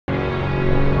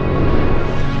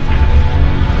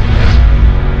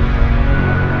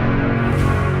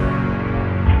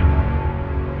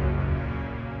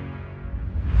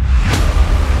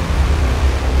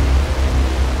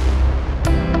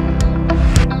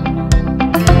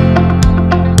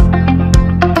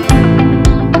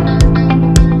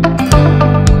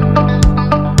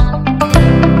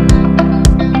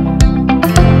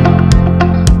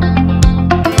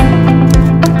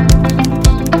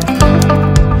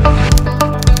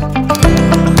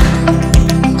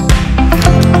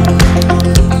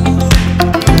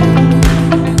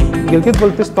गिलगित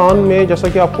बल्तिस्तान में जैसा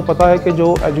कि आपको पता है कि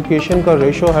जो एजुकेशन का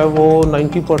रेशो है वो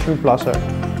 90% प्लस है,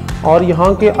 और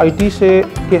यहाँ के आईटी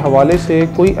के हवाले से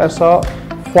कोई ऐसा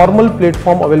फॉर्मल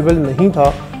प्लेटफॉर्म अवेलेबल नहीं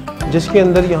था जिसके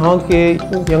अंदर यहाँ के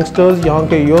यंगस्टर्स, यहाँ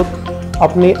के यूथ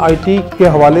अपनी आईटी के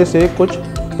हवाले से कुछ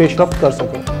पेशरफ्त कर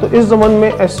सकें। तो इस ज़माने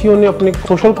में एससीओ ने अपनी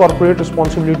सोशल कॉर्पोरेट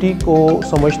रिस्पॉन्सिबिलिटी को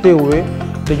समझते हुए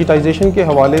डिजिटाइजेशन के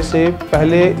हवाले से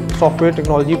पहले सॉफ्टवेयर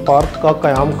टेक्नोलॉजी पार्क का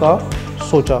क़याम का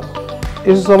सोचा।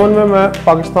 इस ज़माने में मैं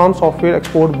पाकिस्तान सॉफ्टवेयर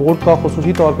एक्सपोर्ट बोर्ड का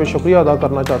खुसूसी तौर पर शुक्रिया अदा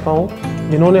करना चाहता हूँ,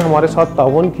 जिन्होंने हमारे साथ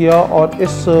ताउन किया और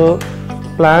इस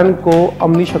प्लान को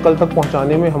अमली शक्ल तक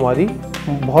पहुँचाने में हमारी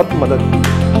बहुत मदद की।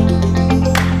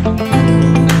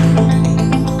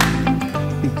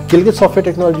 Gilgit Software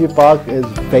Technology Park is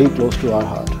very close to our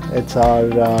heart. It's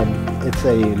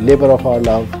a labor of our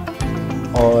love.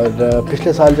 और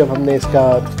पिछले साल जब हमने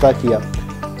इसका इफ्तिताह किया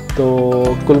तो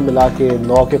कुल मिला के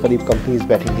 9 के करीब कंपनीज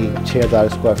बैठी थी 6000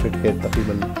 स्क्वायर फीट के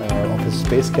तकरीबन ऑफिस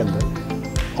स्पेस के अंदर,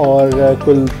 और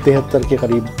कुल 73 के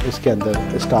करीब उसके अंदर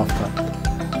स्टाफ था।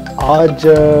 आज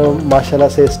माशाल्लाह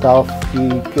से स्टाफ की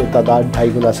तादाद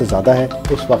 2.5 गुना से ज़्यादा है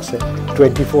उस वक्त से।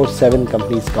 24/7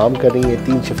 कंपनीज काम कर रही हैं,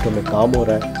 3 शिफ्टों में काम हो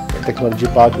रहा है। टेक्नोलॉजी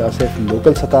पार्क ना सिर्फ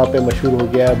लोकल सतह पे मशहूर हो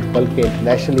गया है बल्कि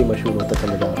इंटरनेशनली मशहूर होता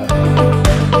चला जा रहा है।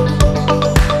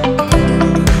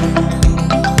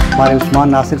 हमारे उस्मान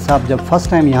नासिर साहब जब फर्स्ट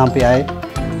टाइम यहाँ पे आए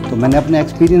तो मैंने अपना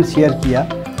एक्सपीरियंस शेयर किया,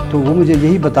 तो वो मुझे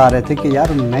यही बता रहे थे कि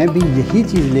यार मैं भी यही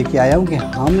चीज़ लेके आया हूँ कि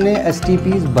हमने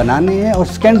STPs बनाने हैं और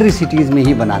सेकेंडरी सिटीज़ में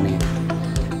ही बनाने हैं,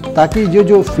 ताकि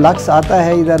जो फ्लक्स आता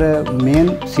है इधर मेन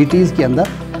सिटीज़ के अंदर,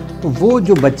 तो वो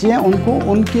जो बच्चे हैं उनको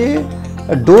उनके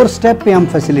डोर स्टेप पे हम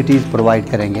फैसिलिटीज़ प्रोवाइड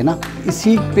करेंगे ना।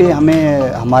 इसी पे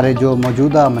हमें हमारे जो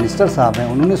मौजूदा मिनिस्टर साहब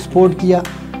हैं उन्होंने सपोर्ट किया।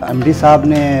 MD साहब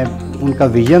ने, उनका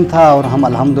विज़न था और हम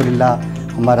अल्हम्दुलिल्लाह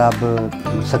हमारा अब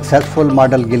सक्सेसफुल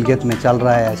मॉडल गिलगित में चल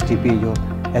रहा है। STP जो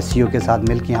SCO के साथ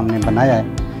मिलकर हमने बनाया है,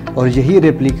 और यही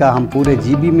रेप्लिका हम पूरे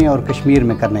GB में और कश्मीर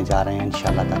में करने जा रहे हैं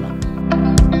इंशाअल्लाह ताला।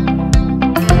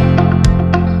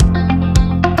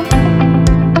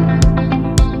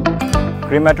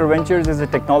 Matter Ventures is a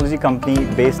technology company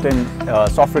based in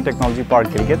Software Technology Park,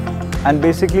 Gilgit, and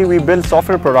basically we build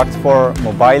software products for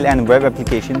mobile and web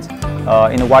applications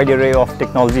in a wide array of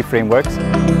technology frameworks.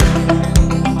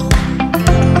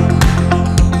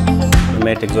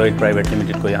 मैं टेक्सॉइड प्राइवेट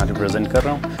लिमिटेड को यहाँ represent कर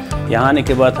रहा हूँ। यहाँ आने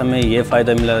के बाद हमें ये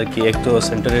फ़ायदा मिला कि एक तो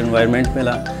सेंटर एनवायरनमेंट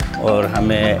मिला और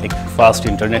हमें एक फास्ट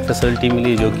इंटरनेट फैसिलिटी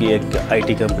मिली, जो कि एक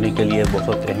IT कंपनी के लिए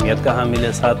बहुत अहमियत का हामिल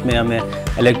है। साथ में हमें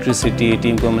इलेक्ट्रिसिटी,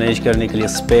 टीम को मैनेज करने के लिए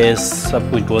स्पेस,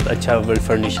 सब कुछ बहुत अच्छा वेल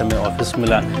फर्निश हमें ऑफिस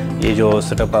मिला। ये जो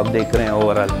सेटअप आप देख रहे हैं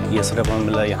ओवरऑल ये सेटअप हमें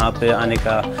मिला। यहाँ पे आने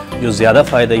का जो ज़्यादा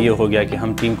फ़ायदा ये हो गया कि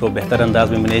हम टीम को बेहतर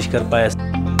अंदाज में मैनेज कर पाए।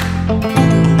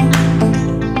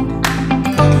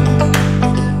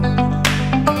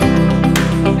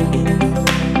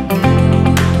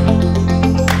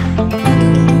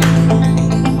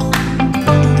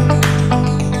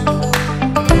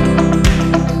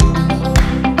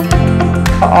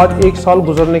 आज 1 साल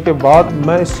गुजरने के बाद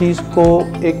मैं इस चीज़ को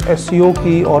एक SCO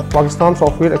की और पाकिस्तान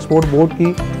सॉफ्टवेयर एक्सपोर्ट बोर्ड की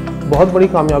बहुत बड़ी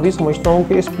कामयाबी समझता हूं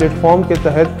कि इस प्लेटफॉर्म के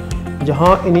तहत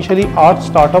जहां इनिशियली 8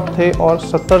 स्टार्टअप थे और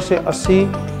 70 से 80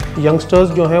 यंगस्टर्स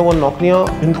जो हैं वो नौकरियां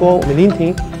इनको मिली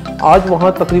थी, आज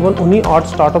वहां तकरीबन उन्हीं 8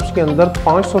 स्टार्टअप्स के अंदर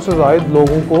 500 से ज़ायद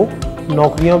लोगों को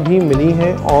नौकरियां भी मिली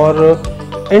हैं और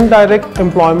इनडायरेक्ट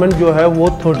एम्प्लॉयमेंट जो है वो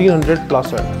 1300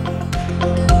 प्लस है।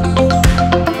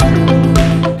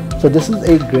 So this is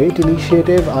a great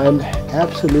initiative. I am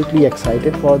absolutely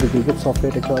excited for the Gilgit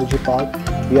Software Technology Park.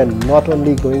 We are not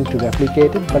only going to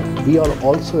replicate it, but we are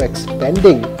also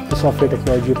expanding the Software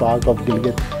Technology Park of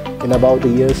Gilgit. In about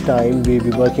a year's time, we will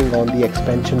be working on the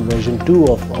expansion version 2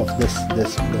 of this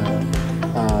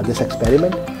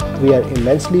experiment. We are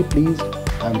immensely pleased.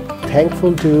 I'm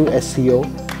thankful to SCO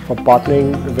for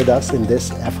partnering with us in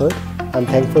this effort. I'm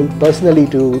thankful personally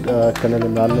to Colonel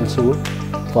Imran Mansoor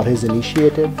for his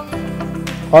initiative,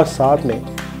 और साथ में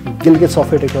Gilgit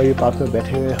software technology park में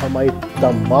बैठे हुए हमारी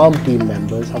तमाम team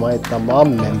members, हमारे तमाम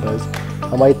मेंबर्स,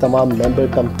 हमारी तमाम मेंबर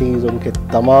कंपनीज, उनके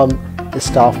तमाम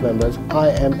staff members. I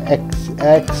am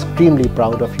extremely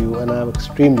proud of you and I am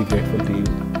extremely grateful to you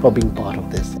for being part of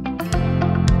this.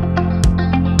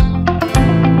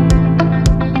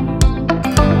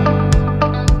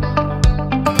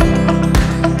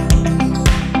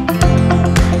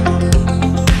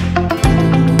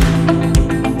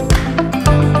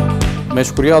 मैं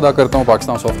शुक्रिया अदा करता हूँ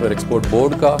पाकिस्तान सॉफ्टवेयर एक्सपोर्ट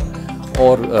बोर्ड का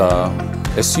और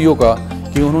SCO का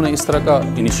कि उन्होंने इस तरह का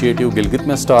इनिशिएटिव गिलगित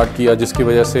में स्टार्ट किया, जिसकी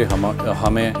वजह से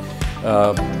हमें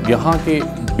यहाँ के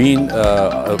बीन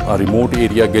रिमोट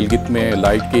एरिया गिलगित में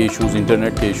लाइट के इश्यूज़,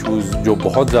 इंटरनेट के इश्यूज़ जो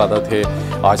बहुत ज़्यादा थे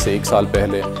आज से 1 साल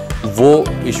पहले, वो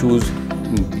इश्यूज़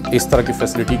इस तरह की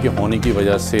फैसिलिटी के होने की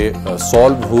वजह से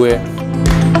सॉल्व हुए।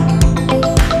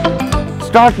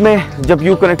 स्टार्ट में जब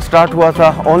यू कनेक्ट स्टार्ट हुआ था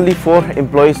ओनली 4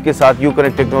 एम्प्लॉयज़ के साथ यू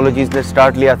कनेक्ट टेक्नोलॉजीज़ ने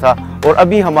स्टार्ट लिया था, और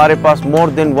अभी हमारे पास मोर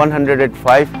देन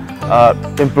 105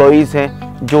 एम्प्लॉयज़ हैं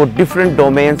जो डिफरेंट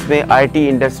डोमेन्स में आईटी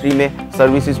इंडस्ट्री में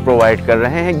सर्विसेज प्रोवाइड कर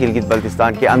रहे हैं गिलगित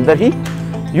बल्तिस्तान के अंदर ही।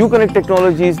 यू कनेक्ट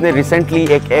टेक्नोलॉजीज़ ने रिसेंटली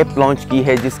एक ऐप लॉन्च की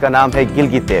है जिसका नाम है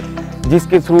गिलगित ऐप,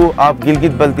 जिसके थ्रू आप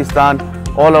गिलगित बल्तिस्तान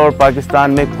ऑल ओवर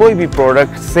पाकिस्तान में कोई भी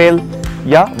प्रोडक्ट सेल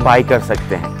या बाई कर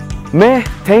सकते हैं। मैं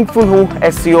थैंकफुल हूँ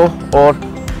एससीओ और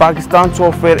पाकिस्तान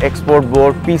सॉफ्टवेयर एक्सपोर्ट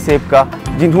बोर्ड पीसेप का,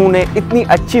 जिन्होंने इतनी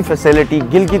अच्छी फैसिलिटी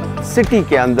गिलगित सिटी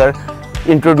के अंदर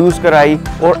इंट्रोड्यूस कराई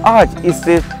और आज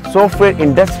इससे सॉफ्टवेयर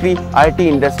इंडस्ट्री आईटी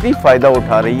इंडस्ट्री फ़ायदा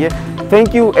उठा रही है।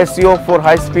 Thank you SCO for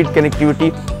high speed connectivity,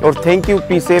 और थैंक यू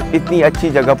पीसेप इतनी अच्छी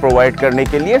जगह प्रोवाइड करने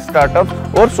के लिए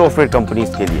स्टार्टअप्स और सॉफ्टवेयर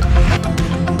कंपनीज के लिए।